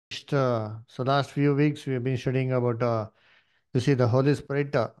last few weeks we have been studying about, the Holy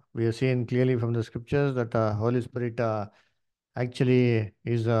Spirit. We have seen clearly from the scriptures that Holy Spirit actually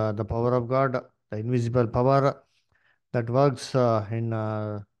is the power of God, the invisible power that works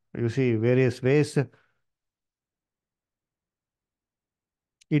in, various ways.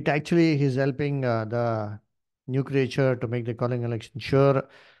 It actually is helping the new creature to make the calling election sure.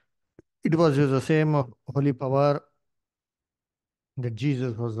 It was the same holy power that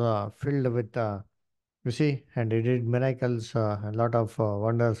Jesus was filled with. And he did miracles, a lot of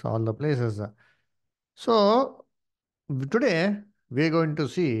wonders, all the places. So today we are going to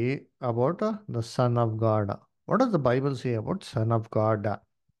see about the Son of God. What does the Bible say about Son of God?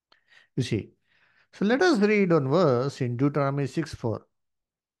 You see. So let us read one verse in Deuteronomy 6:4.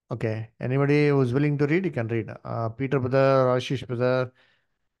 Okay. Anybody who's willing to read, you can read. Peter brother, Ashish brother,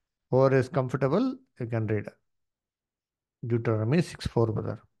 whoever is comfortable, you can read. Deuteronomy 6:4,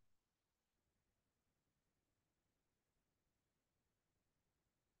 brother.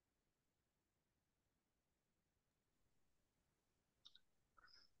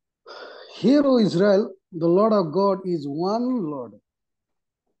 Hear, O Israel, the Lord our God is one Lord.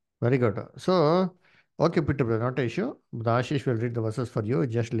 Very good. So, okay, Peter, brother, not an issue. The Ashish will read the verses for you.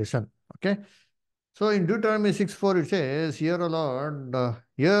 Just listen. Okay. So in Deuteronomy 6:4 it says, Hear, O Lord,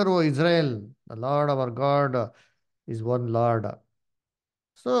 hear, O Israel, the Lord our God is one Lord.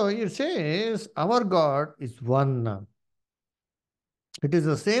 So it says, our God is one. It is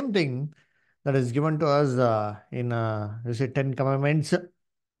the same thing that is given to us in, 10 Commandments.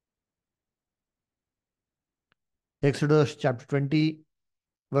 Exodus chapter 20,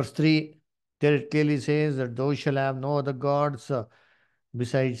 verse 3. There it clearly says that thou shalt have no other gods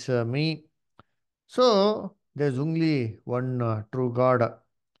besides me. So there's only one true God.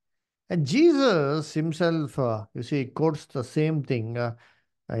 And Jesus himself, quotes the same thing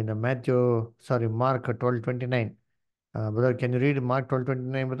in Mark 12:29. Brother, can you read Mark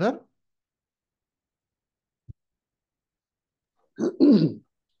 12:29, brother?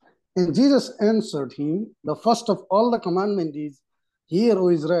 And Jesus answered him, the first of all the commandment is, Hear, O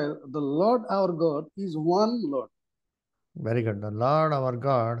Israel, the Lord our God is one Lord. Very good. The Lord our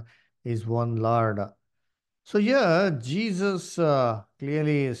God is one Lord. So here Jesus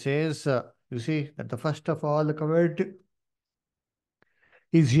clearly says, that the first of all the commandment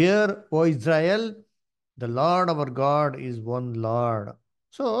is, Hear, O Israel, the Lord our God is one Lord.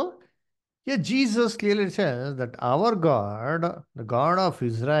 So here Jesus clearly says that our God, the God of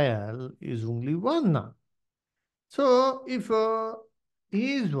Israel, is only one. So if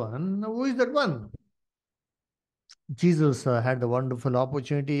he is one, who is that one? Jesus had the wonderful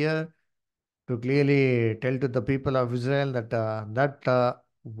opportunity here to clearly tell to the people of Israel that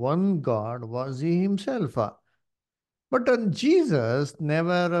one God was he himself. But Jesus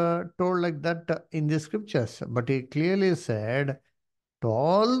never told like that in the scriptures, but he clearly said to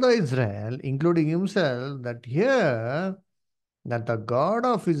all the Israel, including himself, that here that the God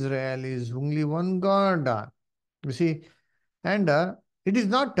of Israel is only one God. You see, and it is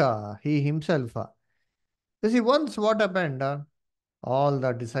not he himself. You see, once what happened? All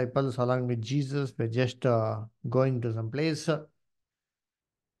the disciples along with Jesus were just going to some place.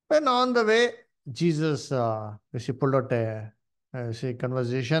 When on the way, Jesus, pulled out a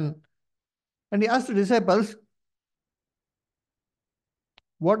conversation, and he asked the disciples,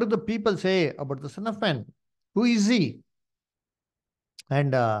 "What do the people say about the Son of Man? Who is he?"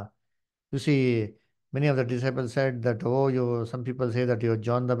 And you see, many of the disciples said that, oh, some people say that you're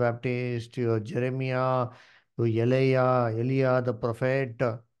John the Baptist, you're Jeremiah, you're Elijah, the prophet,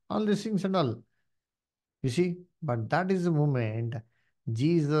 all these things and all. You see, but that is the moment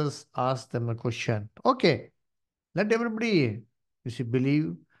Jesus asked them a question. Okay, let everybody,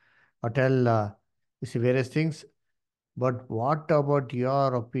 believe or tell, various things. But what about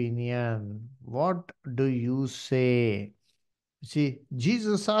your opinion? What do you say? You see,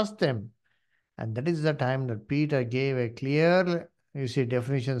 Jesus asked them. And that is the time that Peter gave a clear,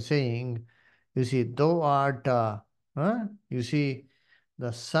 definition saying, thou art, the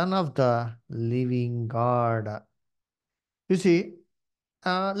Son of the living God. You see,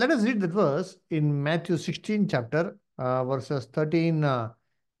 let us read that verse in Matthew 16 chapter, verses 13, to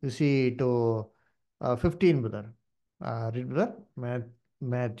 15, brother. Read, brother.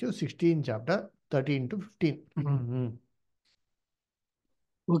 Matthew 16 chapter 13 to 15.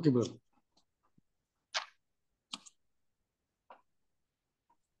 Okay, brother.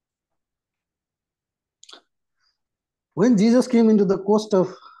 When Jesus came into the coast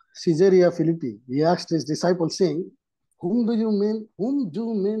of Caesarea Philippi, he asked his disciples, saying, Whom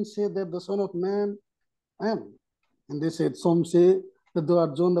do men say that the Son of Man am? And they said, Some say that thou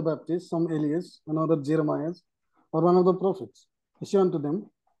art John the Baptist, some Elias, another Jeremiah, or one of the prophets. He said unto them,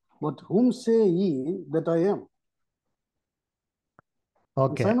 But whom say ye that I am?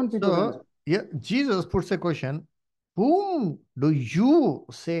 And Okay. Simon Peter So, answered. yeah, Jesus puts a question, whom do you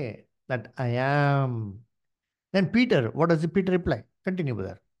say that I am? Then Peter, what does Peter reply? Continue,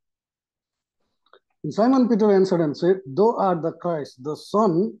 brother. And Simon Peter answered and said, Thou art the Christ, the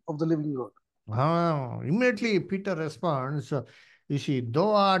Son of the living God. Immediately Peter responds, you see,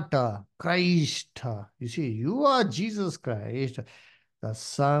 thou art Christ. You see, you are Jesus Christ, the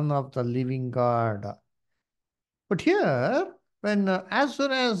Son of the living God. But here, when as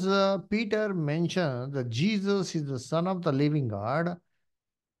soon as Peter mentions that Jesus is the Son of the living God,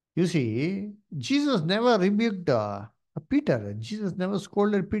 you see, Jesus never rebuked Peter. Jesus never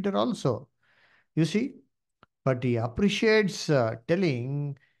scolded Peter also. You see, but he appreciates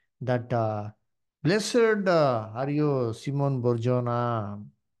telling that blessed are you, Simon Borjona,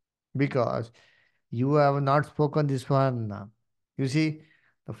 because you have not spoken this one. You see,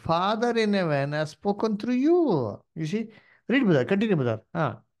 the Father in heaven has spoken through you. You see, read, brother, continue, brother.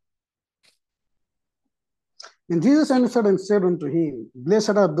 And Jesus answered and said unto him,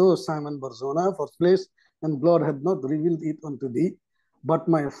 Blessed art thou, Simon Barzona, for flesh and blood hath not revealed it unto thee, but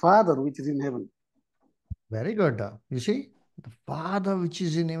my Father which is in heaven. Very good. You see, the Father which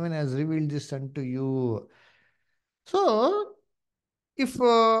is in heaven has revealed this unto you. So, if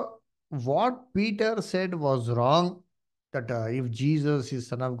what Peter said was wrong, that if Jesus is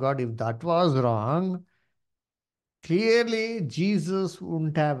Son of God, if that was wrong, clearly Jesus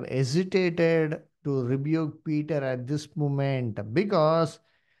wouldn't have hesitated to rebuke Peter at this moment, because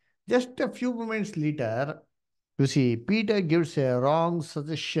just a few moments later, you see, Peter gives a wrong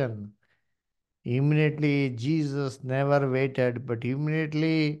suggestion. Immediately, Jesus never waited, but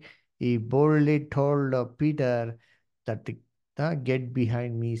immediately he boldly told Peter that get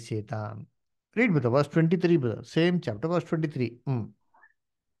behind me, Satan. Read brother, verse 23, brother. Same chapter, verse 23.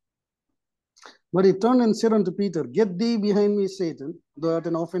 But he turned and said unto Peter, Get thee behind me, Satan, thou art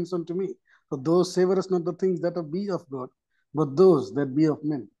an offense unto me. For thou savorest not the things that be of God, but those that be of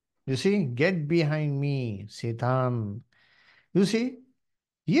men. You see, get behind me, Satan. You see,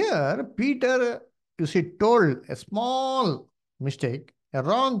 here Peter, you see, told a small mistake, a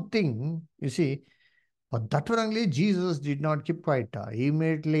wrong thing, you see, but that one only Jesus did not keep quiet. He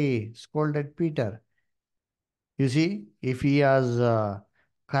immediately scolded Peter. You see, if he has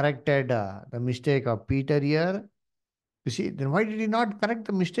corrected the mistake of Peter here, you see, then why did he not correct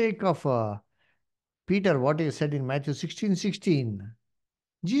the mistake of Peter, what he said in Matthew 16:16?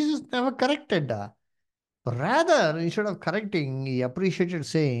 Jesus never corrected. Rather, instead of correcting, he appreciated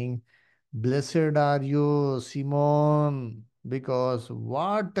saying, Blessed are you, Simon, because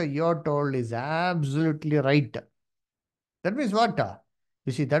what you're told is absolutely right. That means what?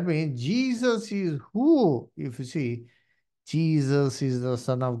 You see, that means Jesus is who? If you see, Jesus is the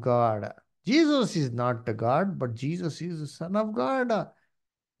Son of God. Jesus is not the God, but Jesus is the Son of God.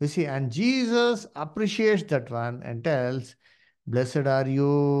 You see, and Jesus appreciates that one and tells, Blessed are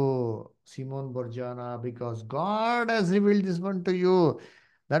you, Simon Borjana, because God has revealed this one to you.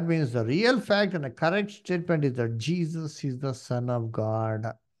 That means the real fact and the correct statement is that Jesus is the Son of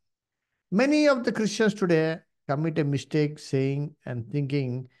God. Many of the Christians today commit a mistake saying and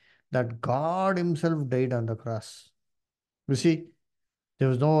thinking that God Himself died on the cross. You see, there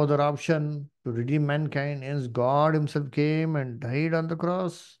was no other option to redeem mankind, hence, God Himself came and died on the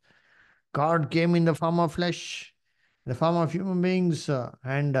cross. God came in the form of flesh, in the form of human beings,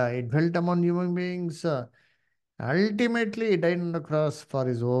 and it dwelt among human beings. Ultimately, He died on the cross for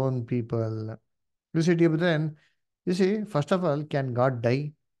His own people. You see, dear brethren, you see, first of all, can God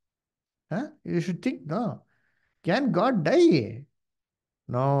die? Huh? You should think, no. Can God die?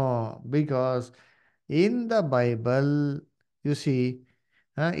 No, because in the Bible, you see,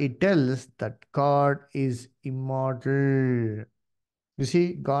 it tells that God is immortal. You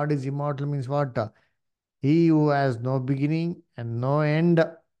see, God is immortal means what? He who has no beginning and no end.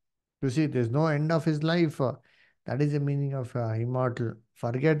 You see, there's no end of his life. That is the meaning of immortal.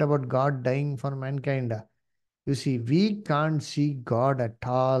 Forget about God dying for mankind. You see, we can't see God at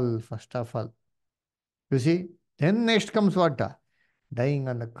all, first of all. You see, then next comes what? Dying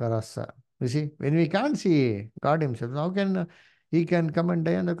on the cross. You see, when we can't see God Himself, how can He can come and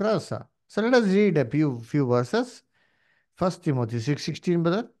die on the cross? So let us read a few verses. First Timothy 6:16,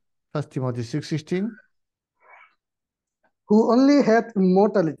 brother. First Timothy 6:16. Who only hath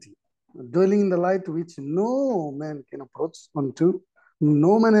immortality, dwelling in the light which no man can approach unto,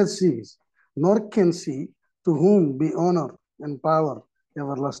 no man has seen, nor can see, to whom be honor and power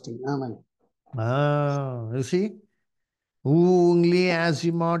everlasting. Amen. You see. who only has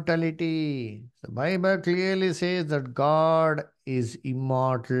immortality. The Bible clearly says that God is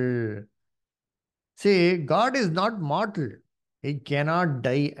immortal. See, God is not mortal. He cannot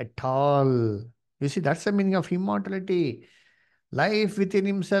die at all. You see, that's the meaning of immortality. Life within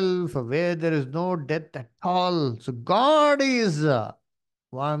himself, where there is no death at all. So God is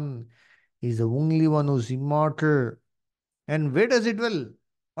one. He's the only one who's immortal. And where does it dwell?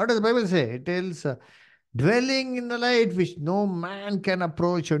 What does the Bible say? It tells dwelling in the light which no man can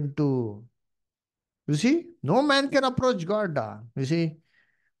approach unto. You see, no man can approach God. You see,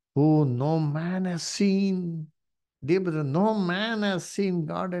 who no man has seen. Dear brother, no man has seen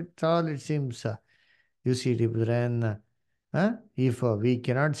God at all, it seems. You see, dear brethren, if we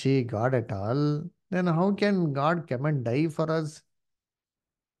cannot see God at all, then how can God come and die for us?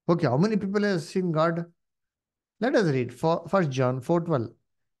 Okay, how many people have seen God? Let us read. First John 4:12.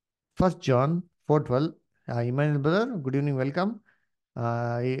 First John 4:12. Emmanuel brother, good evening, welcome.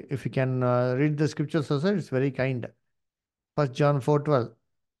 If you can read the scriptures also, it's very kind. First John 4:12.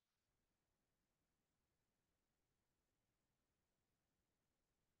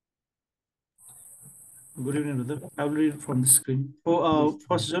 Good evening, brother. I will read from the screen.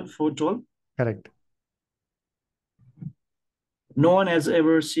 First John 4:12. Correct. No one has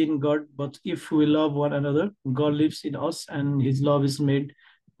ever seen God, but if we love one another, God lives in us, and His love is made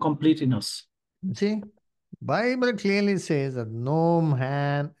complete in us. See, Bible clearly says that no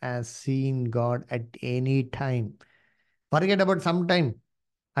man has seen God at any time. Forget about some time,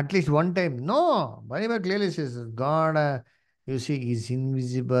 at least one time. No, Bible clearly says that God, you see, is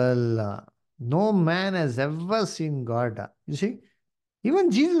invisible. No man has ever seen God. You see, even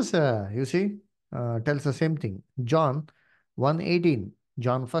Jesus, you see, tells the same thing. John 1:18.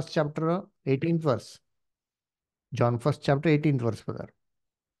 John first chapter 18th verse. John first chapter 18th verse, brother.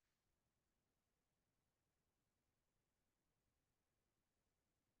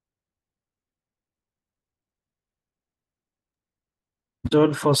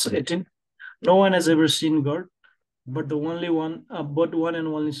 John 4:18. No one has ever seen God, but the only one, but one and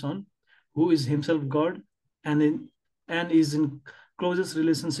only Son, who is Himself God, and and is in closest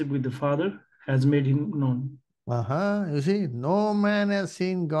relationship with the Father, has made Him known. You see, no man has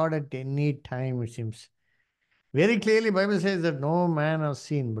seen God at any time, it seems. Very clearly, Bible says that no man has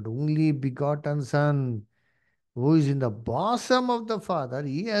seen, but only begotten Son, who is in the bosom of the Father,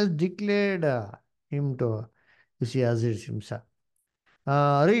 he has declared him to, you see, as it seems.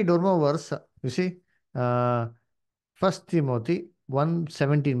 Read one more verse, you see, uh, 1 Timothy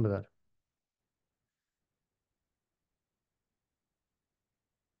 1:17, brother.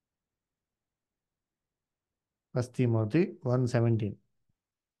 First Timothy 1:17.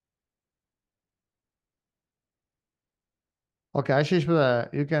 Okay, Ashish, brother,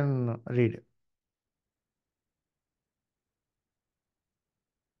 you can read.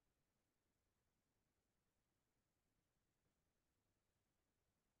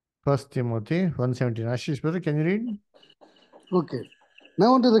 First Timothy 1:17. Ashish, brother, can you read? Okay.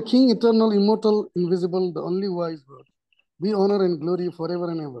 Now unto the King, eternal, immortal, invisible, the only wise God, be honor and glory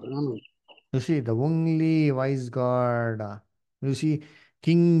forever and ever. Amen. You see, the only wise God. You see,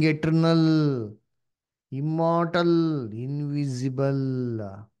 King eternal, immortal,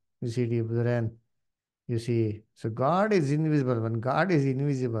 invisible. You see, dear brethren. You see, so God is invisible. When God is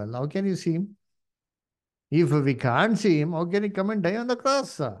invisible, how can you see him? If we can't see him, how can he come and die on the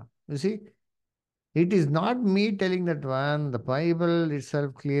cross? You see, it is not me telling that one. The Bible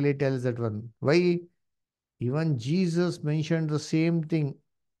itself clearly tells that one. Why? Even Jesus mentioned the same thing.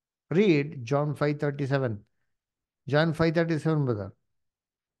 Read John 5:37. John 5:37, brother.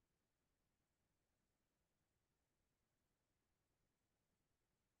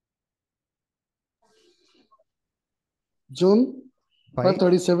 John 5.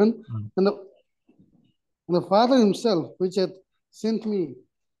 5:37. And the Father himself, which hath sent me,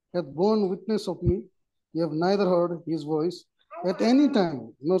 hath borne witness of me. Ye have neither heard his voice at any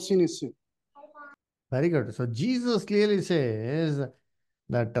time, nor seen his shape. Very good. So Jesus clearly says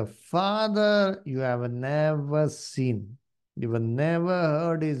that the Father you have never seen. You have never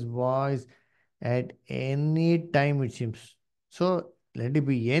heard his voice at any time, it seems. So let it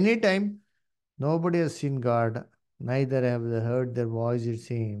be any time. Nobody has seen God, neither have they heard their voice, it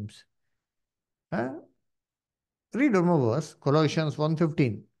seems. Huh? Read one more verse, Colossians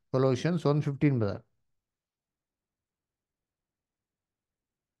 1:15. Colossians 1:15, brother.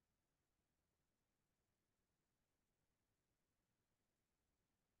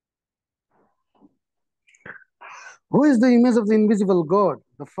 Who is the image of the invisible God,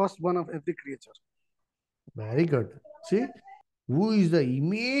 the firstborn of every creature? Very good. See, who is the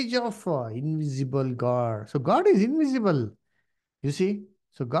image of invisible God. So God is invisible. You see?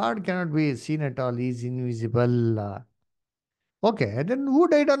 So God cannot be seen at all. He is invisible. Okay, then who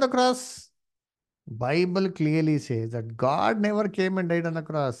died on the cross? Bible clearly says that God never came and died on the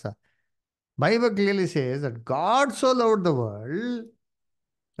cross. Bible clearly says that God so loved the world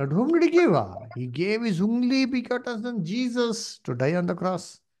that whom did he give? He gave his only begotten son Jesus to die on the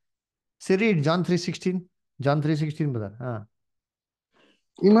cross. Say read John 3:16. John 3:16, brother.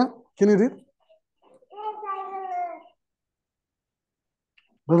 Ima, can you read?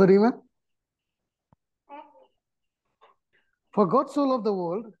 Brother Ima? For God so loved the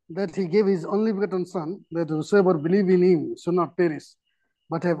world that he gave his only begotten Son, that whosoever believe in him should not perish,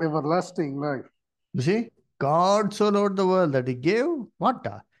 but have everlasting life. You see, God so loved the world that he gave what?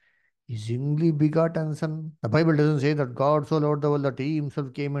 His only begotten son. The Bible doesn't say that God so loved the world that he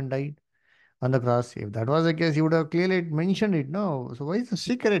himself came and died on the cross. If that was the case, he would have clearly mentioned it. No. So why is the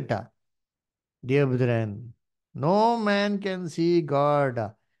secret? Dear brethren, no man can see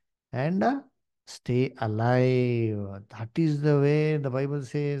God and stay alive. That is the way the Bible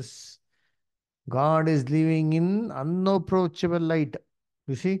says. God is living in unapproachable light.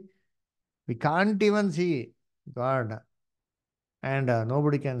 You see, we can't even see God, and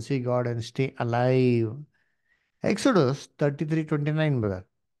nobody can see God and stay alive. Exodus 33:29, brother.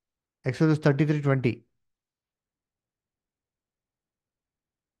 Exodus 33:20.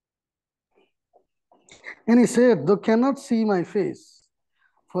 And he said, thou cannot see my face,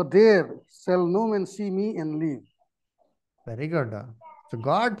 for there shall no man see me and live. Very good. So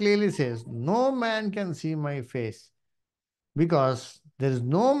God clearly says, no man can see my face because there is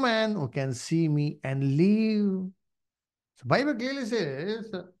no man who can see me and live. So Bible clearly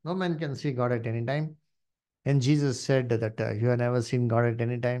says no man can see God at any time. And Jesus said that you have never seen God at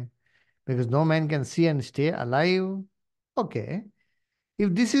any time because no man can see and stay alive. Okay.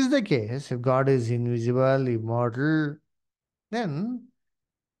 If this is the case, if God is invisible, immortal, then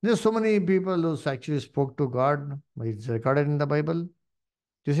there's so many people who actually spoke to God. It's recorded in the Bible.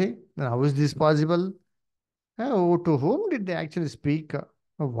 You see, then how is this possible? To whom did they actually speak?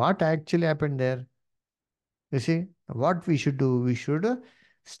 What actually happened there? You see, what we should do, we should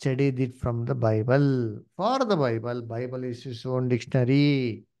study it from the Bible. For the Bible, Bible is its own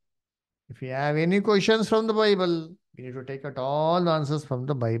dictionary. If you have any questions from the Bible, we need to take out all the answers from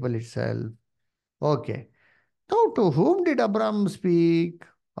the Bible itself. Okay. Now, to whom did Abraham speak?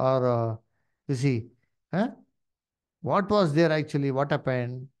 Or, you see, huh? What was there actually? What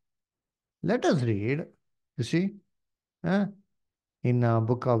happened? Let us read. You see, huh? In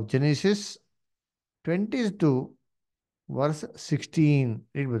book of Genesis 22, verse 16.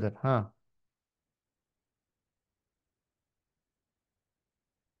 Read with that. Huh?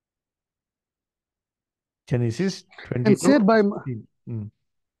 Genesis And 22, said by 16.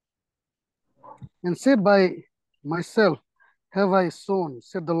 and said by myself have I sown,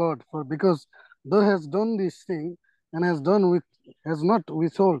 said the Lord, for because thou hast done this thing and has not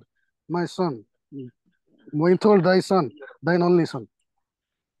withhold my son, withhold thy son, thine only son.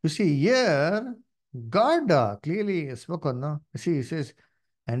 You see, here, God clearly spoken. No? You see, he says,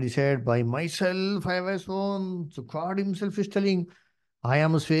 and he said, by myself I have sworn. So God himself is telling, I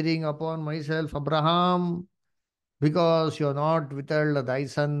am swearing upon myself, Abraham, because you are not withheld thy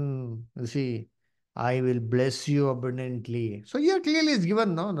son. You see, I will bless you abundantly. So here clearly is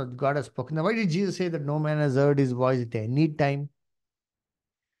given, no, that God has spoken. Now, why did Jesus say that no man has heard his voice at any time?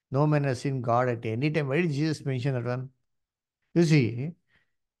 No man has seen God at any time. Why did Jesus mention that one? You see,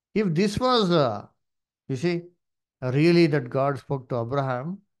 if this was, you see, really that God spoke to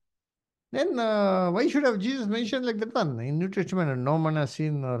Abraham, then why should have Jesus mentioned like that one in New Testament? No man has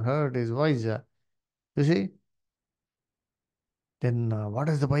seen or heard his voice. You see, then what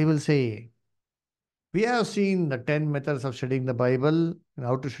does the Bible say? We have seen the 10 methods of studying the Bible and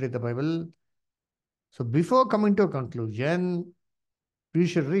how to study the Bible. So before coming to a conclusion, we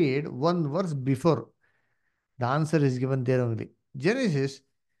should read one verse before. The answer is given there only. Genesis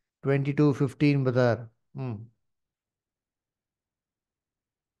 22:15, brother.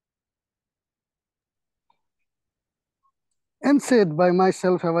 And said, by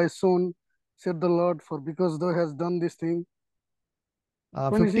myself have I sown, said the Lord, for because thou hast done this thing.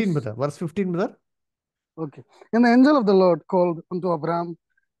 15, 26. brother. Verse 15, brother. Okay. And the angel of the Lord called unto Abraham,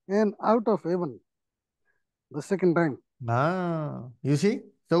 and out of heaven, the second time. You see?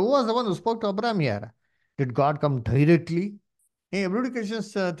 So who was the one who spoke to Abraham here? Did God come directly? Hey, everybody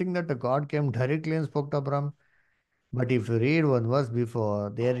Christians think that God came directly and spoke to Abraham. But if you read one verse before,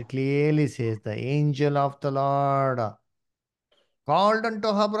 there it clearly says, the angel of the Lord called unto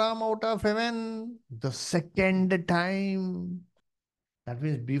Abraham out of heaven the second time. That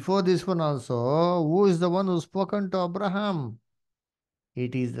means before this one also, who is the one who spoken to Abraham?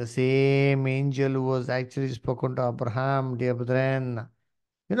 It is the same angel who was actually spoken to Abraham, dear brethren.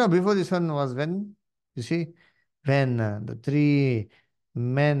 Before this one was when? You see, when the three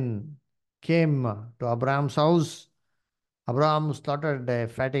men came to Abraham's house, Abraham slaughtered a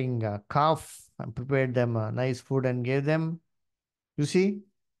fatting calf and prepared them nice food and gave them. You see,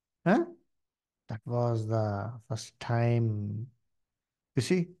 huh? That was the first time. You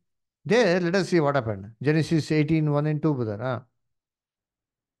see, there, let us see what happened. Genesis 18, 1 and 2, brother. Huh?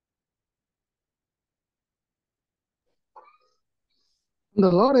 The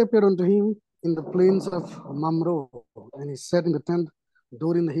Lord appeared unto him in the plains of Mamre, and he sat in the tent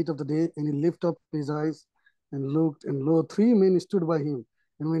door in the heat of the day, and he lifted up his eyes and looked, and lo, three men stood by him.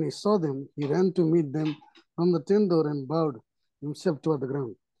 And when he saw them, he ran to meet them from the tent door and bowed himself toward the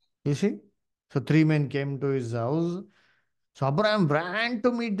ground. You see? So three men came to his house. So Abraham ran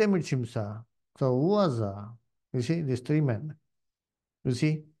to meet them, it seems. So who was, you see, these three men? You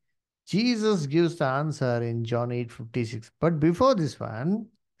see? Jesus gives the answer in John 8:56. But before this one,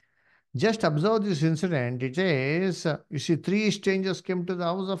 just observe this incident. It says, you see, three strangers came to the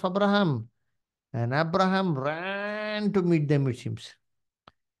house of Abraham, and Abraham ran to meet them, it seems.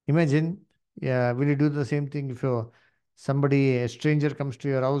 Imagine, yeah, will you do the same thing if a stranger comes to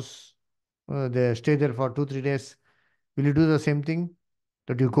your house, they stay there for 2, 3 days? Will you do the same thing?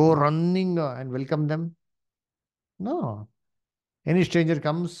 That you go running and welcome them? No. Any stranger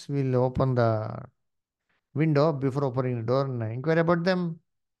comes, we'll open the window before opening the door and inquire about them.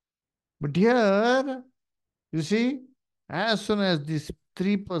 But here, you see, as soon as these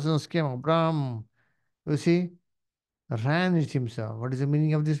three persons came, Abraham, you see, ran it himself. What is the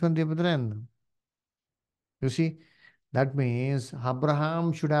meaning of this one, dear brethren? You see, that means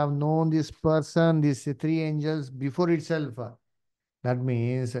Abraham should have known this person, these three angels before itself. That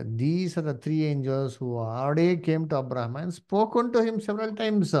means these are the three angels who already came to Abraham and spoken to him several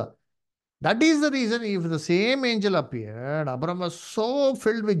times. That is the reason if the same angel appeared, Abraham was so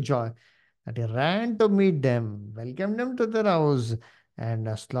filled with joy that he ran to meet them, welcomed them to their house, and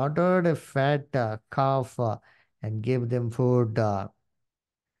slaughtered a fat calf and gave them food.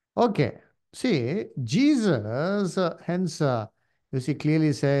 Okay, see, Jesus, hence, you see,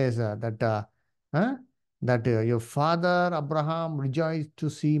 clearly says huh? that your father Abraham rejoiced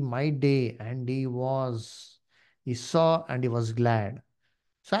to see my day, and he saw and he was glad.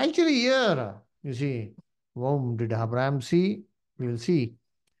 So actually, here, you see, whom did Abraham see? We will see.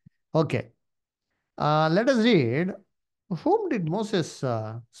 Okay, let us read. Whom did Moses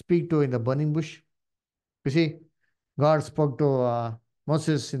speak to in the burning bush? You see, God spoke to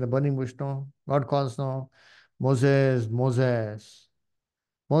Moses in the burning bush. No, God calls no, Moses, Moses,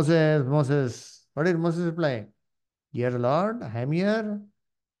 Moses, Moses. What did Moses reply? Dear Lord, I am here.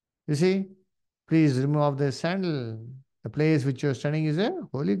 You see, please remove the sandal. The place which you are standing is a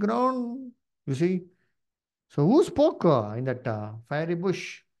holy ground. You see. So who spoke in that fiery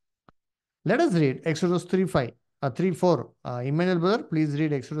bush? Let us read Exodus 3:5, 3:4. Emmanuel brother, please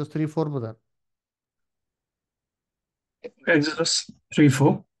read Exodus 3:4, brother. Exodus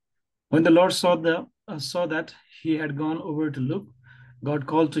 3:4. When the Lord saw that he had gone over to look, God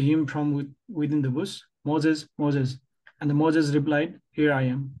called to him from within the bush, Moses, Moses. And the Moses replied, Here I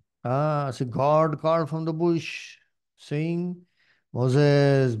am. So God called from the bush, saying,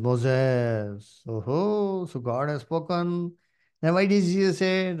 Moses, Moses. So God has spoken. Then why did Jesus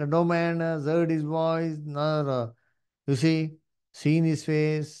say that no man has heard his voice, nor, you see, seen his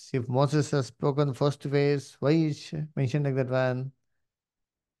face? If Moses has spoken first face, why is mentioned like that one?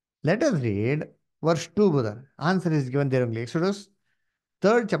 Let us read verse 2, brother. Answer is given there only. Exodus,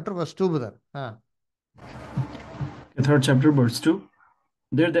 3rd chapter, verse 2, brother. The 3rd chapter, verse 2.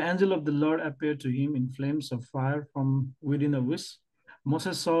 There the angel of the Lord appeared to him in flames of fire from within a bush.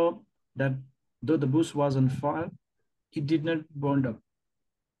 Moses saw that though the bush was on fire, it did not burn up.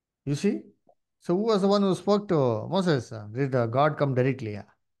 You see? So who was the one who spoke to Moses? Did God come directly?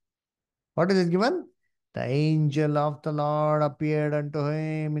 What is it given? The angel of the Lord appeared unto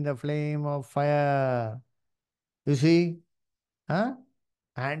him in the flame of fire. You see? Huh?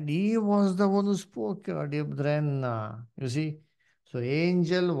 And he was the one who spoke, dear brethren. You see? So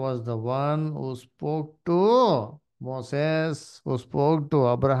angel was the one who spoke to Moses, who spoke to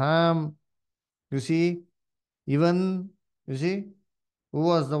Abraham. You see? Even, you see? Who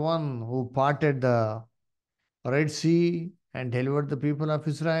was the one who parted the Red Sea and delivered the people of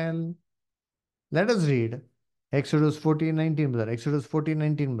Israel? Let us read Exodus 14:19, brother. Exodus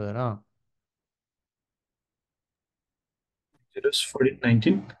 14:19, brother. Exodus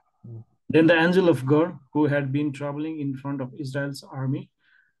 14:19. Then the angel of God, who had been traveling in front of Israel's army,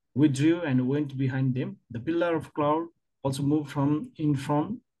 withdrew and went behind them. The pillar of cloud also moved from in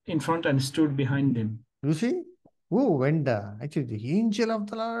front and stood behind them. You see, who went? Actually, the angel of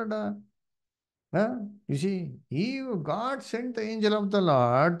the Lord. You see, God sent the angel of the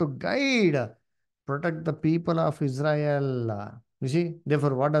Lord to guide, protect the people of Israel. You see,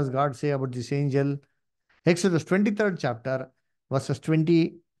 therefore, what does God say about this angel? Exodus 23rd chapter, verses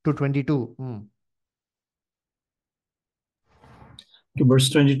 20 to 22. To verse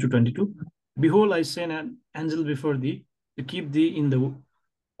 20 to 22. Behold, I send an angel before thee to keep thee in the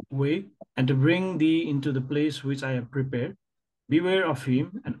way and to bring thee into the place which I have prepared. Beware of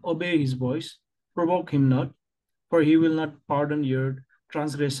him and obey his voice. Provoke him not, for he will not pardon your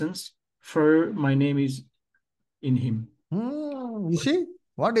transgressions, for my name is in him. You see,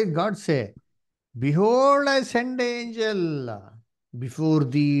 what did God say? Behold, I send the angel before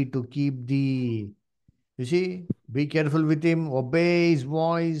thee to keep thee. You see, be careful with him, obey his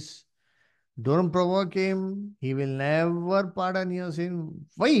voice, don't provoke him. He will never pardon your sin.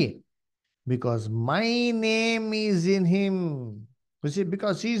 Why? Because my name is in him. You see,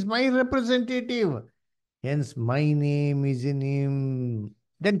 because he is my representative. Hence, my name is in him.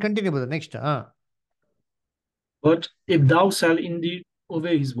 Then continue with the next. But if thou shalt indeed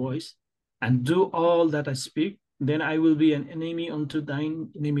obey his voice and do all that I speak, then I will be an enemy unto thine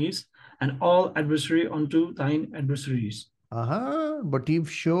enemies and all adversary unto thine adversaries. But if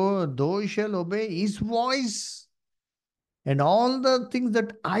sure thou shall obey his voice and all the things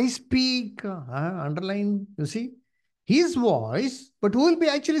that I speak, underline, you see, his voice, but who will be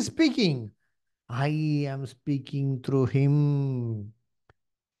actually speaking? I am speaking through him.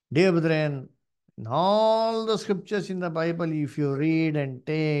 Dear brethren, in all the scriptures in the Bible, if you read and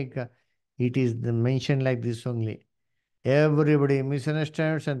take, it is mentioned like this only. Everybody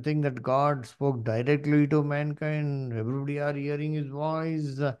misunderstands and think that God spoke directly to mankind. Everybody are hearing his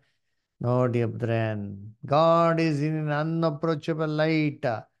voice. No, dear brethren. God is in an unapproachable light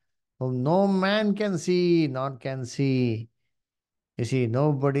whom no man can see, nor can see. You see,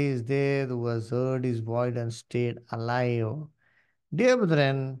 nobody is there who has heard his voice and stayed alive. Dear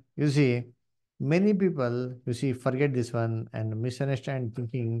brethren, you see, many people, you see, forget this one and misunderstand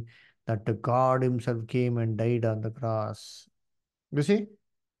thinking that God himself came and died on the cross. You see,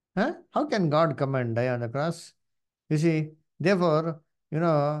 how can God come and die on the cross? You see, therefore,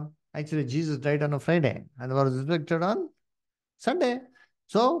 actually Jesus died on a Friday and was resurrected on Sunday.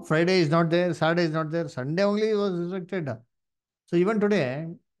 So Friday is not there, Saturday is not there, Sunday only he was resurrected. So even today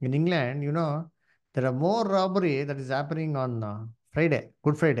in England, there are more robbery that is happening on Friday,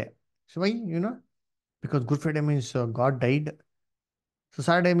 Good Friday. So why? Because Good Friday means God died. So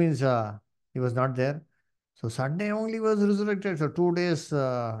Saturday means he was not there. So Sunday only was resurrected. So 2 days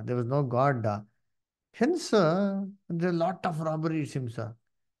there was no God. Hence, there are a lot of robbery, it seems.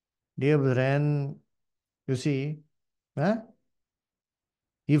 Dear brethren, you see,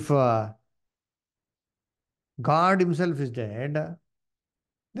 if God himself is dead,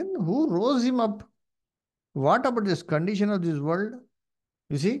 then who rose him up? What about this condition of this world?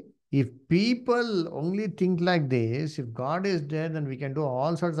 You see, if people only think like this, if God is dead, then we can do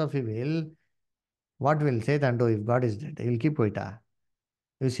all sorts of evil. What will Satan do if God is dead? He will keep quiet.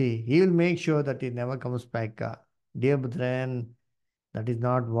 You see, he will make sure that he never comes back. Dear brethren, that is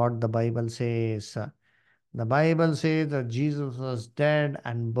not what the Bible says. The Bible says that Jesus was dead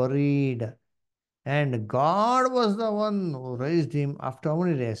and buried, and God was the one who raised him after how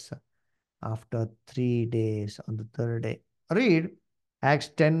many days? After 3 days on the third day. Read Acts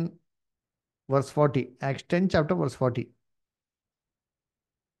 10, verse 40. Acts 10, chapter, verse 40.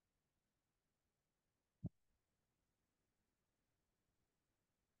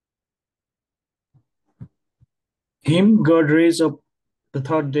 Him God raised up the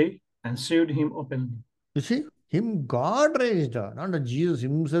third day and saved him openly. You see, him God raised, not Jesus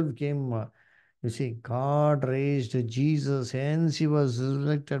himself came. You see, God raised Jesus, hence he was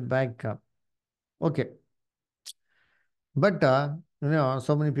resurrected back. Okay. But,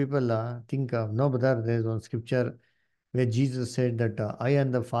 so many people think, no, brother, there is one scripture where Jesus said that I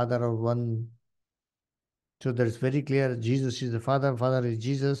and the Father are one. So that is very clear. Jesus is the Father, Father is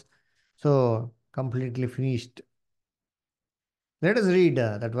Jesus. So completely finished. Let us read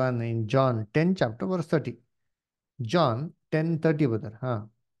that one in John 10, chapter verse 30. John 10:30, brother.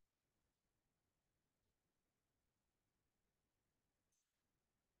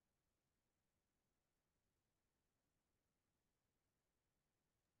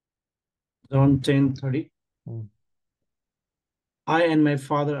 John 10:30. Mm. I and my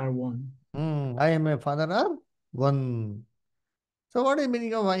Father are one. I and my Father are one. So what is the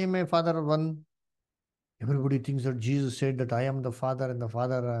meaning of I am my Father are one? Everybody thinks that Jesus said that I am the Father and the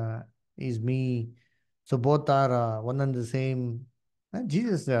Father is me. So both are one and the same.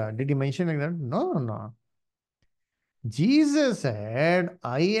 Jesus, did he mention like that? No, no. Jesus said,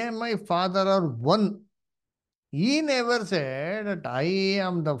 I and my Father are one. He never said that I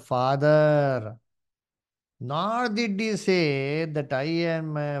am the Father. Nor did he say that I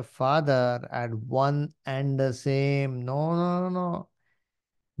and my Father are one and the same. No, no, no, no.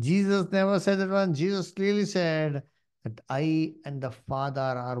 Jesus never said that one. Jesus clearly said that I and the Father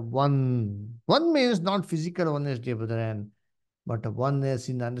are one. One means not physical oneness, dear brethren, but a oneness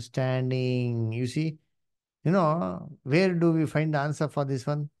in understanding. You see, where do we find the answer for this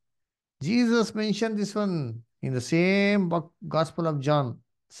one? Jesus mentioned this one in the same book, Gospel of John,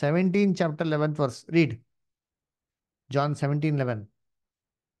 17, chapter 11th verse. Read John 17:11.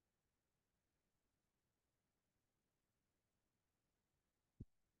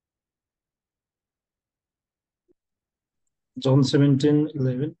 John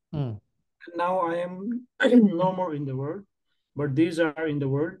 17:11. Hmm. Now I am no more in the world, but these are in the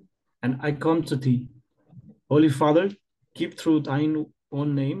world, and I come to thee. Holy Father, keep through thine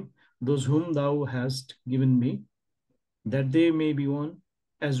own name those whom thou hast given me, that they may be one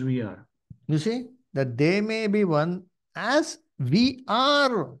as we are. You see, that they may be one as we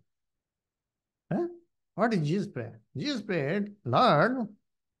are. Huh? What did Jesus pray? Jesus prayed, Lord,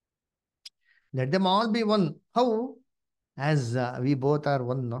 let them all be one. How? As we both are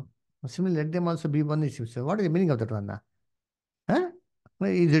one, no? Similarly, let them also be one. It seems. What is the meaning of that one? Huh?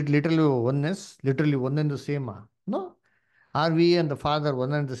 Is it literally oneness? Literally one and the same? No. Are we and the Father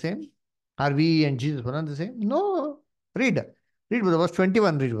one and the same? Are we and Jesus one and the same? No. Read. Read, brother. Verse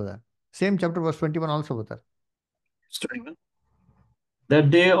 21. Read, brother. Same chapter, verse 21 also, brother. 21. That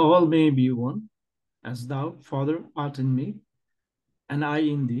they all may be one, as thou, Father, art in me, and I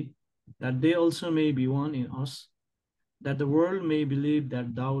in thee, that they also may be one in us, that the world may believe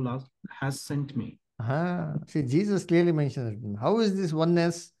that thou hast sent me. See, Jesus clearly mentions it. How is this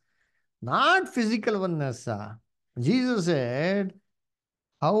oneness? Not physical oneness. Jesus said,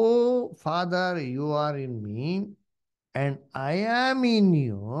 how, Father, you are in me and I am in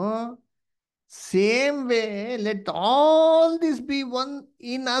you. Same way, let all this be one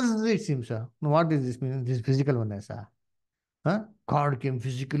in us, it seems. What is this mean? This physical oneness. God came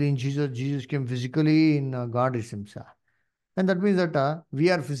physically in Jesus, Jesus came physically in God, it seems. And that means that we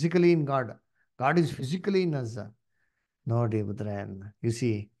are physically in God. God is physically in us. No, Devudran. You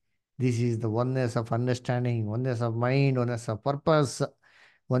see, this is the oneness of understanding, oneness of mind, oneness of purpose,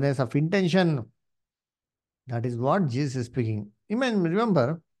 oneness of intention. That is what Jesus is speaking.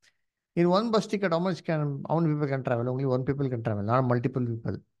 Remember, in one bus ticket, how many people can travel? Only one people can travel, not multiple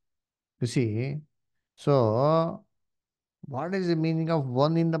people. You see, so what is the meaning of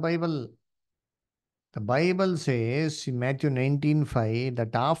one in the Bible? The Bible says in Matthew 19:5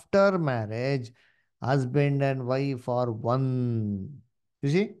 that after marriage, husband and wife are one. You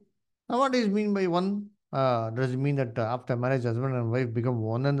see? Now, what is mean by one? Does it mean that after marriage, husband and wife become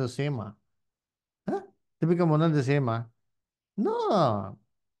one and the same? Huh? They become one and the same? No.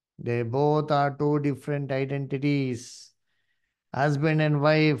 They both are two different identities. Husband and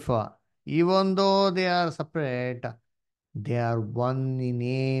wife, even though they are separate, they are one in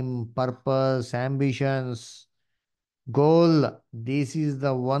aim, purpose, ambitions, goal. This is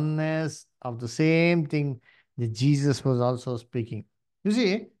the oneness of the same thing that Jesus was also speaking. You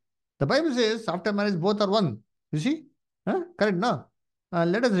see, the Bible says after marriage both are one. You see? Correct, no?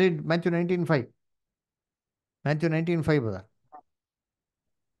 Let us read Matthew 19:5. Matthew 19:5, brother.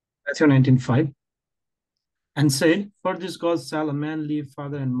 Matthew 19:5. And said, for this cause shall a man leave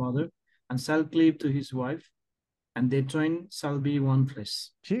father and mother, and shall cleave to his wife, and they twain shall be one flesh.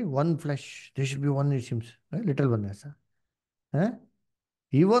 See, one flesh. There should be one, it seems. Little oneness. Huh?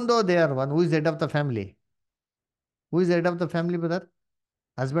 Even though they are one, who is the head of the family? Who is the head of the family, brother?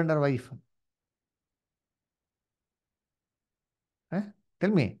 Husband or wife? Huh? Tell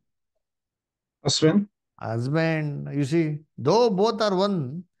me. Husband. Husband. You see, though both are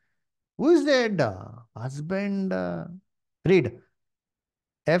one, who is the head? Husband. Read.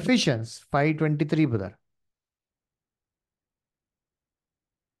 Ephesians 5:23, brother.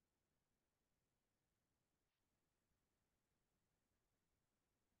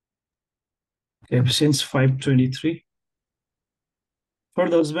 Ephesians 5:23. For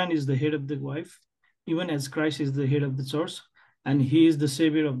the husband is the head of the wife, even as Christ is the head of the church, and he is the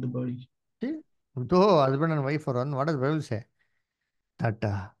savior of the body. See, though husband and wife are one, what does the Bible say?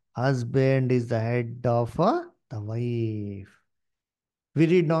 That husband is the head of the wife. We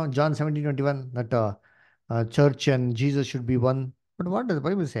read now John 17:21 that church and Jesus should be one. But what does the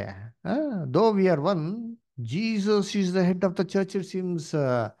Bible say? Though we are one, Jesus is the head of the church, it seems.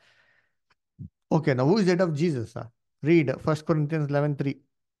 Okay, now who is the head of Jesus? Read 1 Corinthians 11:3.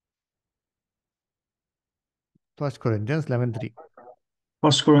 1 Corinthians 11:3.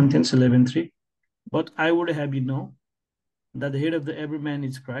 1 Corinthians 11:3. But I would have you know that the head of the every man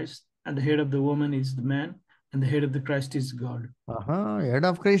is Christ, and the head of the woman is the man, and the head of the Christ is God. Head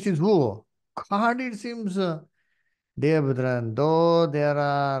of Christ is who? God, it seems. Dear brethren, though there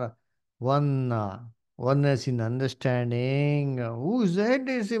are oneness in understanding, who is the head?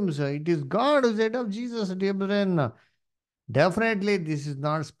 It seems it is God who is the head of Jesus, dear brethren. Definitely, this is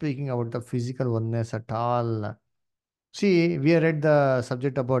not speaking about the physical oneness at all. See, we have read the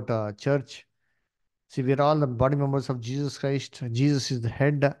subject about church. See, we are all the body members of Jesus Christ. Jesus is the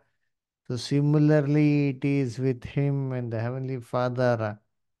head. So, similarly, it is with Him and the Heavenly Father.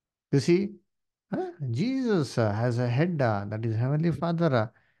 You see, Jesus has a head, that is Heavenly Father.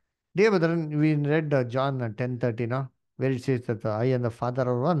 Dear brethren, we read John 10:30, no? Where it says that I and the Father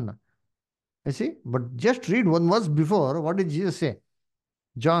are one. You see, but just read one verse before. What did Jesus say?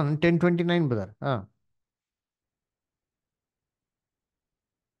 John 10:29, brother.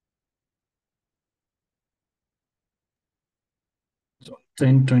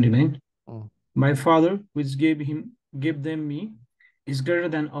 10:29. Mm. My Father, which gave them me, is greater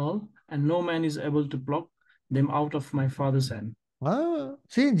than all, and no man is able to pluck them out of my Father's hand.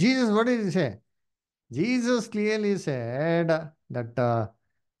 See, Jesus, what did he say? Jesus clearly said that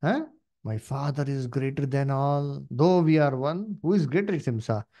huh? My Father is greater than all. Though we are one, who is greater? It seems.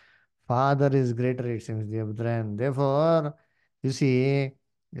 Father is greater, it seems, dear brethren. Therefore, you see,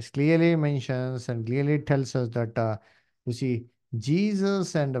 it clearly mentions and clearly tells us that, you see,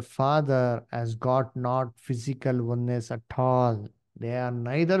 Jesus and the Father has got not physical oneness at all. They are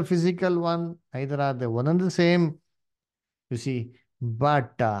neither physical one, neither are they one and the same. You see,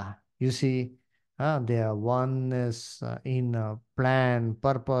 but you see, they are oneness in plan,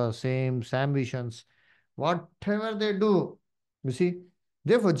 purpose, aims, ambitions, whatever they do. You see,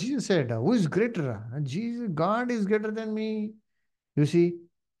 therefore, Jesus said, who is greater? Jesus, God is greater than me. You see,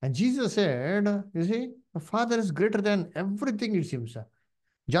 and Jesus said, you see, the Father is greater than everything, it seems.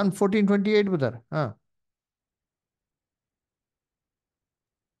 John 14:28, brother.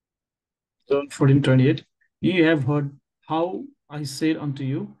 John 14:28. Ye have heard how I said unto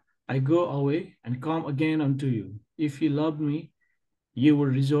you, I go away and come again unto you. If ye loved me, ye will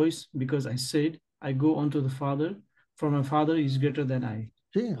rejoice, because I said, I go unto the Father, for my Father is greater than I.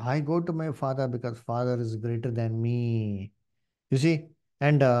 See, I go to my Father because Father is greater than me. You see,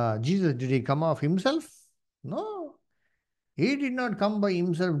 and Jesus, did he come of himself? No, he did not come by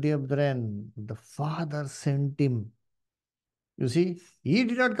himself, dear brethren. The Father sent him. You see, he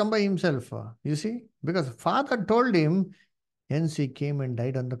did not come by himself. You see, because Father told him, hence he came and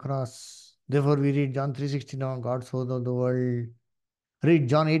died on the cross. Therefore, we read John 3:16 now, God so loved the world. Read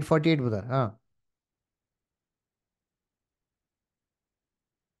John 8:48, brother.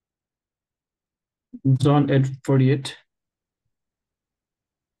 John 8:48.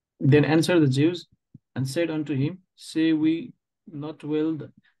 Then answered the Jews and said unto him, say we not well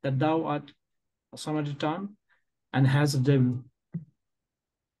that thou art a Samaritan and hast a devil?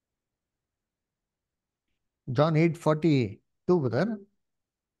 John 8:42, brother.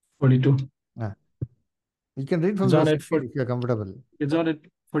 42. You can read from John verse 8, 16 if you are comfortable. John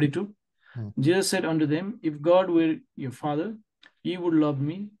 8:42. Jesus said unto them, if God were your Father, ye would love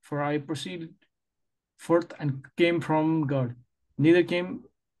me, for I proceeded forth and came from God. Neither came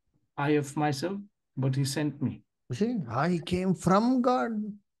I of myself, but he sent me. You see, I came from God.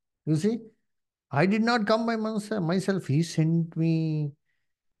 You see, I did not come by myself. He sent me.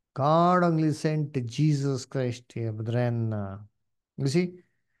 God only sent Jesus Christ here, brethren. You see,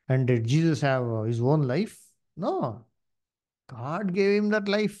 and did Jesus have his own life? No. God gave him that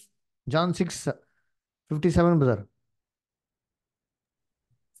life. John 6:57, brother.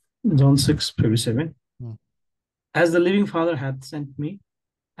 John 6:57. Hmm. As the living Father hath sent me,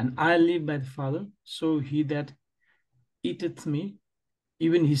 and I live by the Father, so he that eateth me,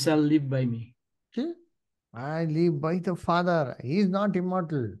 even he shall live by me. See, I live by the Father. He is not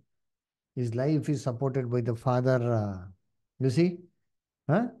immortal. His life is supported by the Father. You see?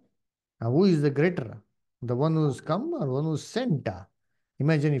 Huh? Who is the greater? The one who's come or one who's sent?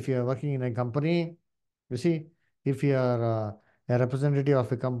 Imagine if you are working in a company, you see, if you are a representative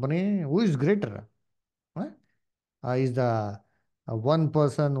of a company, who is greater? Huh? Is the one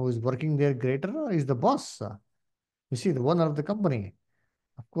person who is working there greater or is the boss? You see, the owner of the company.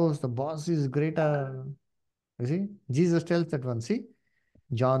 Of course, the boss is greater. You see, Jesus tells that one. See,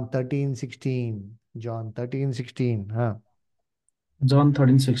 John 13:16. John 13:16. John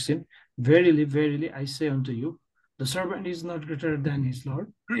 13:16. Verily, verily, I say unto you, the servant is not greater than his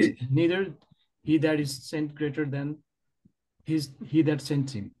Lord, neither he that is sent greater than he that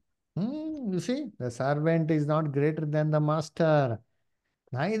sent him. You see, the servant is not greater than the master,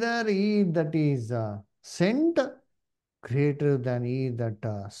 neither he that is sent greater than he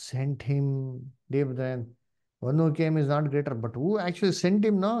that sent him. Dear brethren, one who came is not greater, but who actually sent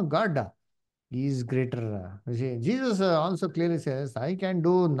him? No, God. He is greater. You see, Jesus also clearly says, I can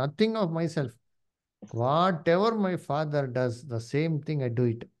do nothing of myself. Whatever my Father does, the same thing I do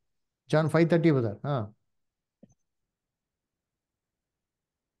it. John 5:30, brother.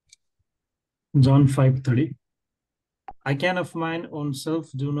 John 5:30. I can of mine own self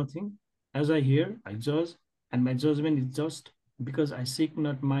do nothing. As I hear, I judge, and my judgment is just, because I seek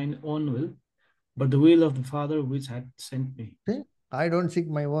not mine own will, but the will of the Father which had sent me. See, I don't seek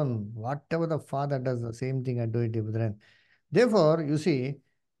my own. Whatever the Father does, the same thing I do it, brethren. Therefore, you see,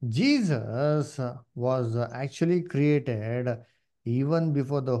 Jesus was actually created even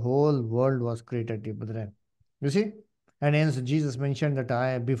before the whole world was created, brethren. You see? And hence Jesus mentioned that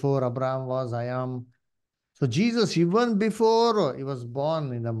I before Abraham was, I am. So Jesus, even before he was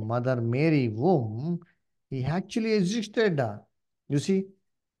born in the mother Mary womb, he actually existed. You see,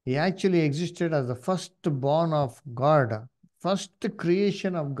 he actually existed as the firstborn of God, first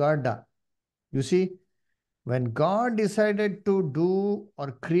creation of God. You see, when God decided to do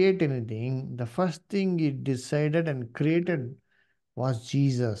or create anything, the first thing he decided and created was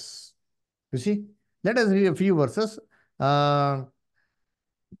Jesus. You see, let us read a few verses. Uh,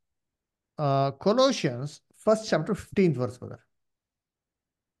 Colossians, first chapter, 15th verse, brother.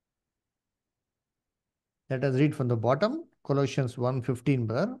 Let us read from the bottom. Colossians 1:15,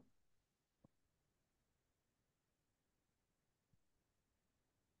 brother.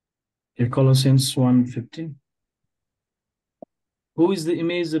 Colossians 1:15. Who is the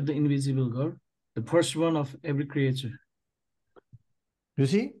image of the invisible God, the firstborn of every creature? You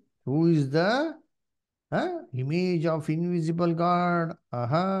see, who is the image of invisible God?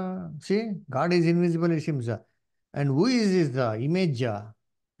 See, God is invisible, it seems. And who is the image?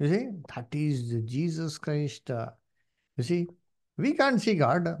 You see, that is Jesus Christ. You see, we can't see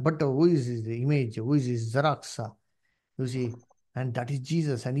God, but who is his image? Who is his Xerox? You see, and that is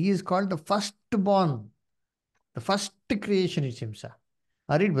Jesus. And he is called the firstborn, the first creation, it seems.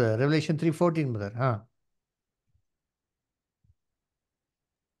 I read, brother, Revelation 3:14, brother.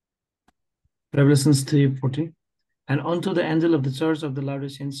 Revelations 3:14. And unto the angel of the church of the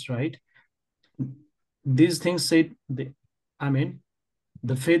Laodiceans write, these things said the Amen,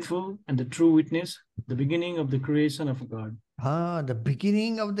 the faithful and the true witness, the beginning of the creation of God. The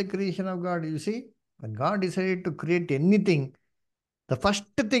beginning of the creation of God. You see, when God decided to create anything, the first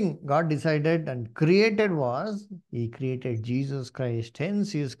thing God decided and created was He created Jesus Christ.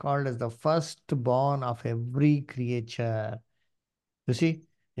 Hence, He is called as the firstborn of every creature. You see,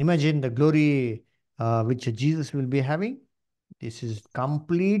 imagine the glory which Jesus will be having. This is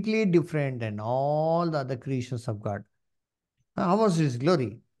completely different than all the other creations of God. How was His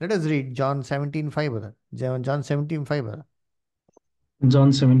glory? Let us read John 17:5, brother. John 17:5, brother.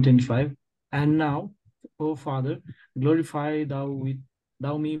 John 17:5. And now, O Father, glorify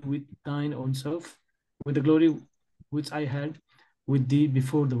thou me with thine own self, with the glory which I had with thee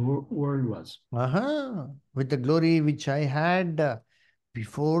before the world was. With the glory which I had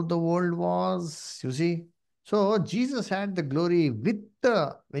before the world was, you see. So Jesus had the glory with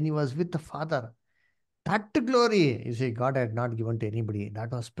when he was with the Father. That glory, you see, God had not given to anybody.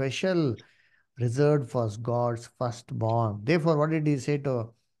 That was special, reserved for God's firstborn. Therefore, what did he say to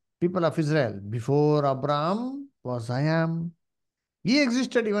people of Israel? Before Abraham was I am. He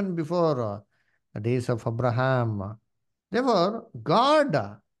existed even before the days of Abraham. Therefore,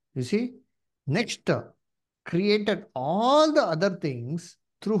 God, you see, next created all the other things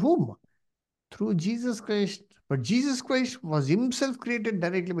through whom? Through Jesus Christ. But Jesus Christ was himself created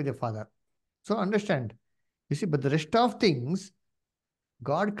directly by the Father. So understand. You see, but the rest of things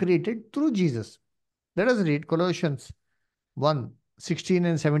God created through Jesus. Let us read Colossians 1:16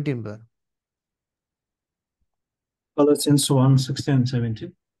 and 17, brother. Colossians 1:16 and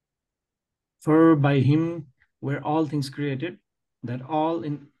 17. For by him were all things created, that all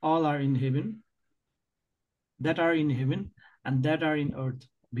are in heaven, that are in heaven and that are in earth,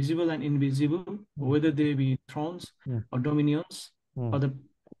 visible and invisible, whether they be thrones or dominions or the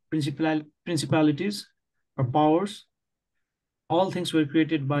principalities or powers. All things were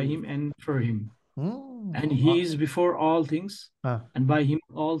created by him and for him. And he is before all things, and by him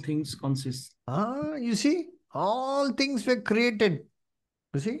all things consist. You see, all things were created.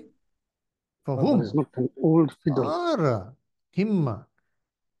 You see, for Father whom? is not an old fiddle. Or Him.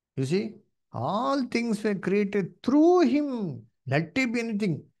 You see, all things were created through Him. Let it be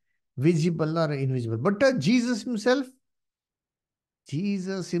anything, visible or invisible. But Jesus Himself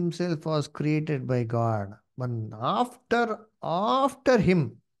was created by God. But after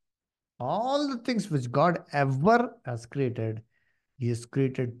Him, all the things which God ever has created, He is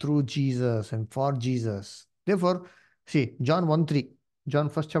created through Jesus and for Jesus. Therefore, see, John 1 3, John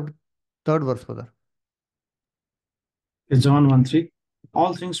first chapter, third verse, brother. John 1 3.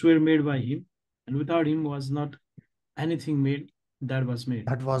 All things were made by him, and without him was not anything made that was made.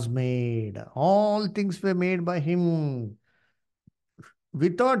 That was made. All things were made by Him.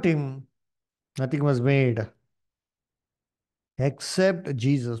 Without Him, nothing was made. Except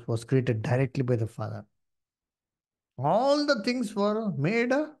Jesus was created directly by the Father. All the things were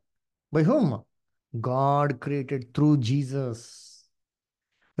made by whom? God created through Jesus.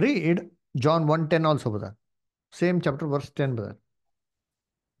 Read John 1:10 also, brother. Same chapter, verse 10, brother.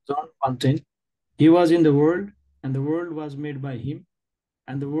 John 1:10. He was in the world, and the world was made by him,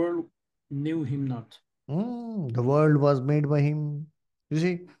 and the world knew him not. The world was made by Him. You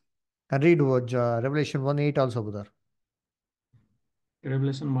see, and read what Revelation 1:8 also, brother.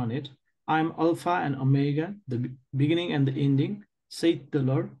 Revelation 1:8. I am Alpha and Omega, the beginning and the ending, saith the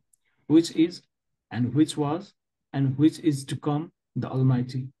Lord, which is, and which was, and which is to come, the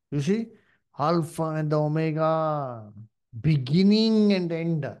Almighty. You see, Alpha and the Omega, beginning and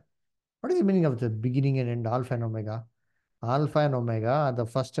end. What is the meaning of the beginning and end, Alpha and Omega? Alpha and Omega are the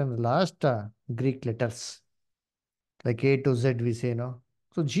first and the last Greek letters, like A to Z, we say, no?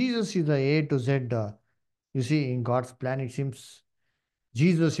 So Jesus is the A to Z. You see, in God's plan, it seems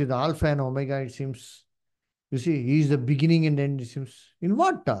Jesus is the Alpha and Omega, it seems. You see, He is the beginning and end, it seems. In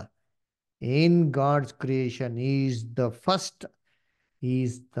what? In God's creation, He is the first, He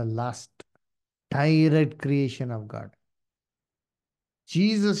is the last, direct creation of God.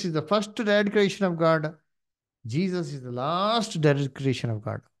 Jesus is the first direct creation of God. Jesus is the last direct creation of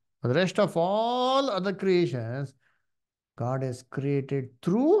God. For the rest of all other creations, God has created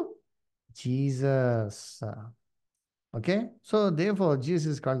through Jesus. Okay? So, therefore,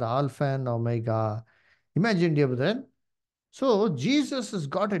 Jesus is called the Alpha and Omega. Imagine, dear brother. So, Jesus has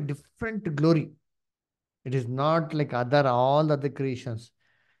got a different glory. It is not like all other creations.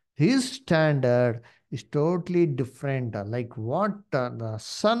 His standard is totally different. Like what the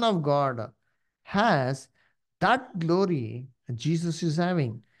Son of God has, that glory Jesus is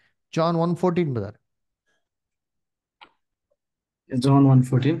having. John 1:14, brother. John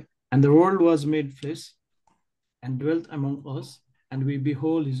 1:14. And the world was made flesh and dwelt among us, and we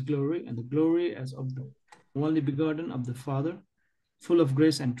behold his glory, and the glory as of the only begotten of the Father, full of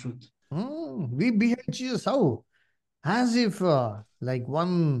grace and truth. We beheld Jesus how? As if like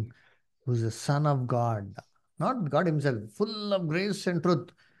one who's the Son of God, not God Himself, full of grace and truth.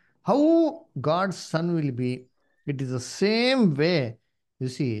 How God's Son will be, it is the same way, you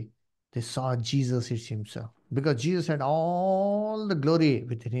see, they saw Jesus, it seems, because Jesus had all the glory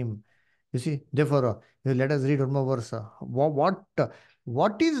within Him. You see, therefore, let us read one more verse.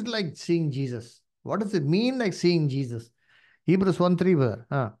 What is like seeing Jesus? What does it mean like seeing Jesus? Hebrews 1:3,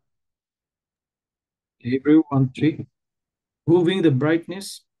 brother. Hebrew 1:3. Who being the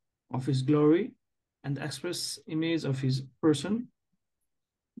brightness of his glory and the express image of his person,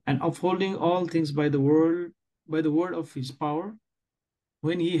 and upholding all things by the word of his power,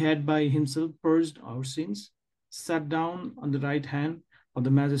 when he had by himself purged our sins, sat down on the right hand of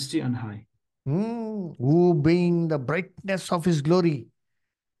the majesty on high. Who being the brightness of His glory.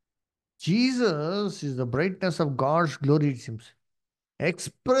 Jesus is the brightness of God's glory, it seems.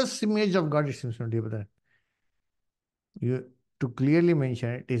 Express image of God, it seems, my dear brother. You, to clearly mention,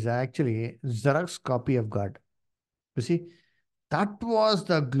 it is actually a Xerox copy of God. You see, that was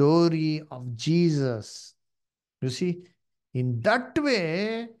the glory of Jesus. You see, in that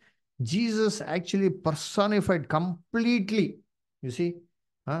way, Jesus actually personified completely. You see,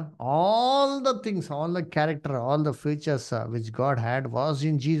 all the things, all the character, all the features which God had was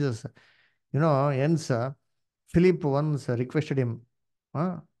in Jesus. Hence, Philip once requested him,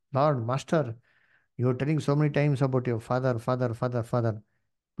 Lord, Master, you're telling so many times about your Father, Father, Father, Father.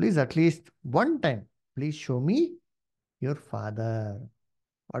 Please, at least one time, please show me your Father.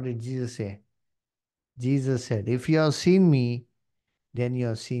 What did Jesus say? Jesus said, if you have seen me, then you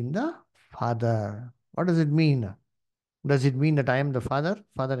have seen the Father. What does it mean? Does it mean that I am the Father,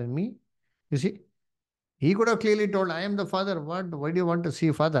 Father and me? You see, he could have clearly told, I am the Father. What? Why do you want to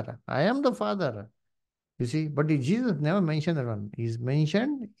see Father? I am the Father. You see, but Jesus never mentioned that one. He's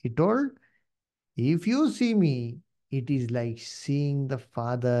mentioned, he told, if you see me, it is like seeing the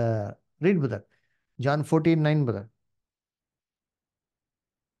Father. Read, brother. John 14:9, brother.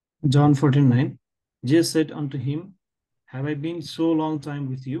 John 14:9. Jesus said unto him, Have I been so long time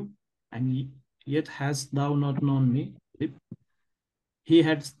with you, and yet hast thou not known me? He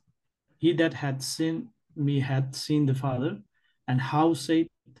had he that hath seen me hath seen the Father, and how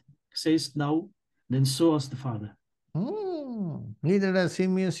sayest thou, then show us the Father? He that has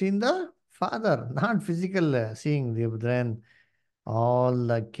seen me has seen the Father, not physical seeing. The Then all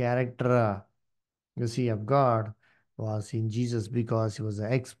the character you see of God was in Jesus because he was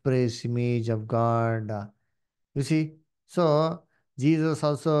the express image of God. You see, so Jesus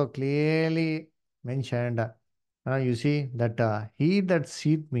also clearly mentioned, you see, that he that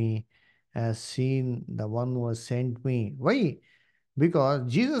seeth me has seen the one who has sent me. Why?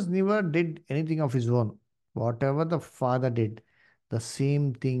 Because Jesus never did anything of his own. Whatever the Father did, the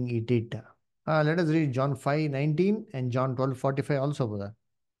same thing he did. Let us read John 5:19 and John 12:45 also, brother.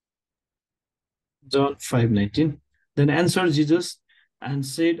 John 5:19. Then answered Jesus and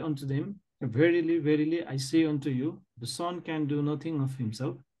said unto them, Verily, verily, I say unto you, the Son can do nothing of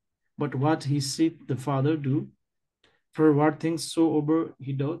himself, but what he seeth the Father do. For what things soever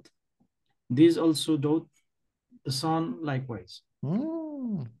he doth, these also doth the Son likewise.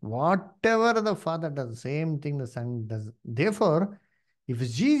 Whatever the Father does, same thing the Son does. Therefore, if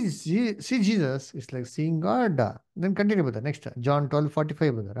Jesus, see Jesus, it's like seeing God. Then continue with the next. John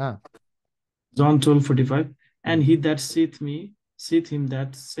 12:45, brother. John 12:45. And he that seeth me, seeth him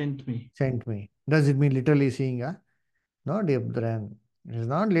that sent me. Sent me. Does it mean literally seeing? No, dear brethren. It is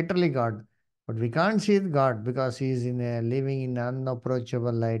not literally God. But we can't see God because He is in a living in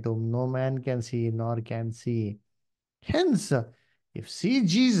unapproachable light whom no man can see nor can see. Hence, if see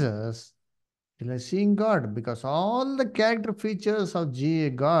Jesus, it is like seeing God because all the character features of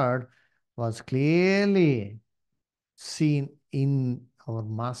God was clearly seen in our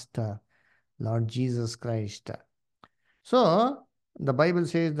Master, Lord Jesus Christ. So the Bible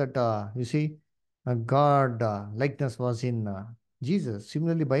says that you see, God likeness was in Jesus.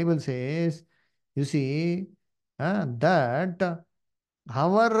 Similarly, Bible says, you see, that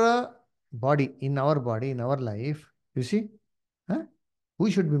our body, in our life, you see, uh,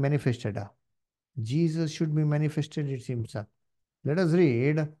 who should be manifested? Jesus should be manifested. It seems. Let us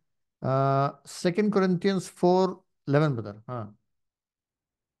read 2 Corinthians 4:11, brother.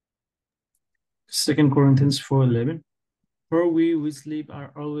 2 Corinthians 4:11. For we which sleep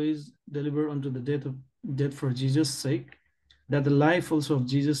are always delivered unto the death for Jesus' sake, that the life also of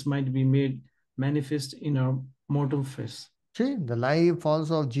Jesus might be made manifest in our mortal flesh. See, the life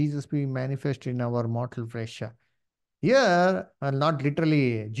also of Jesus be manifest in our mortal flesh. Here, not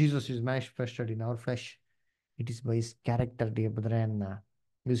literally, Jesus is manifested in our flesh. It is by his character, dear brethren.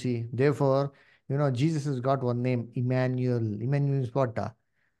 You see, therefore, Jesus has got one name, Emmanuel. Emmanuel is what?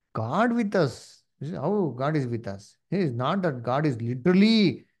 God with us. You see how God is with us. It is not that God is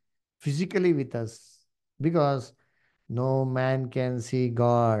literally, physically with us. Because no man can see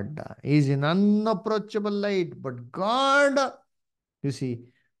God. He is in unapproachable light. But God, you see,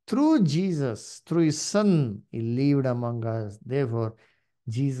 through Jesus, through his Son, he lived among us. Therefore,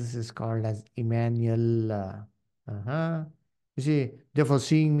 Jesus is called as Emmanuel. You see, therefore,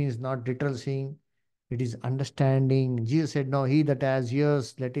 seeing means not literal seeing, it is understanding. Jesus said, No, he that has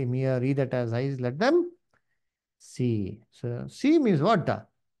ears, let him hear. He that has eyes, let them see. So, see means what?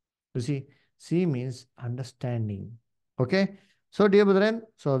 You see, see means understanding. Okay. So, dear brethren,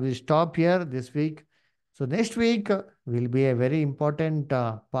 so we stop here this week. So, next week will be a very important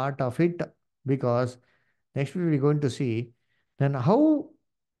part of it because next week we're going to see then how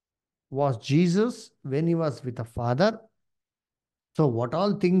was Jesus when he was with the Father. So, what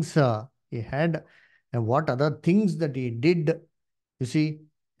all things he had and what other things that he did, you see,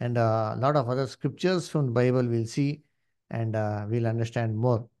 and a lot of other scriptures from the Bible we'll see and we'll understand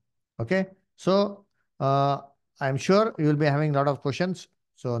more. Okay. So, I'm sure you will be having a lot of questions.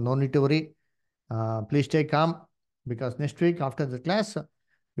 So, no need to worry. Please stay calm because next week after the class,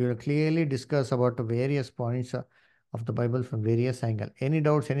 we will clearly discuss about the various points of the Bible from various angles. Any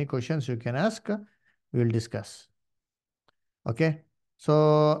doubts, any questions you can ask, we will discuss. Okay.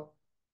 So